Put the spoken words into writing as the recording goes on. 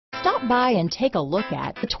Stop by and take a look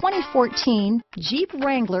at the 2014 Jeep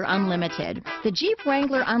Wrangler Unlimited. The Jeep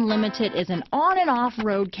Wrangler Unlimited is an on and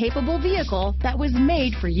off-road capable vehicle that was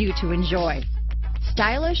made for you to enjoy.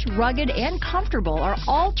 Stylish, rugged, and comfortable are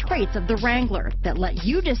all traits of the Wrangler that let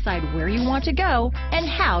you decide where you want to go and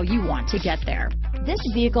how you want to get there. This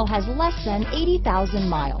vehicle has less than 80,000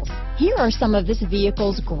 miles. Here are some of this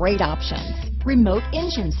vehicle's great options: remote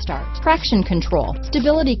engine start, traction control,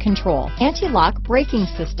 stability control, anti-lock braking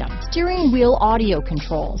system, steering wheel audio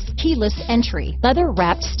controls, keyless entry,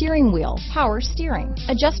 leather-wrapped steering wheel, power steering,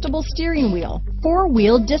 adjustable steering wheel,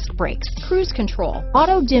 four-wheel disc brakes, cruise control,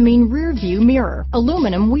 auto-dimming rear view mirror,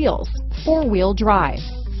 aluminum wheels, four-wheel drive,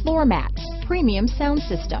 floor mats, premium sound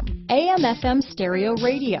system, AM/FM stereo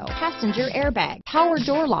radio, passenger airbag, power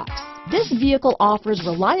door locks. This vehicle offers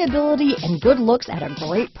reliability and good looks at a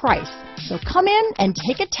great price. So come in and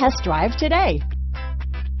take a test drive today.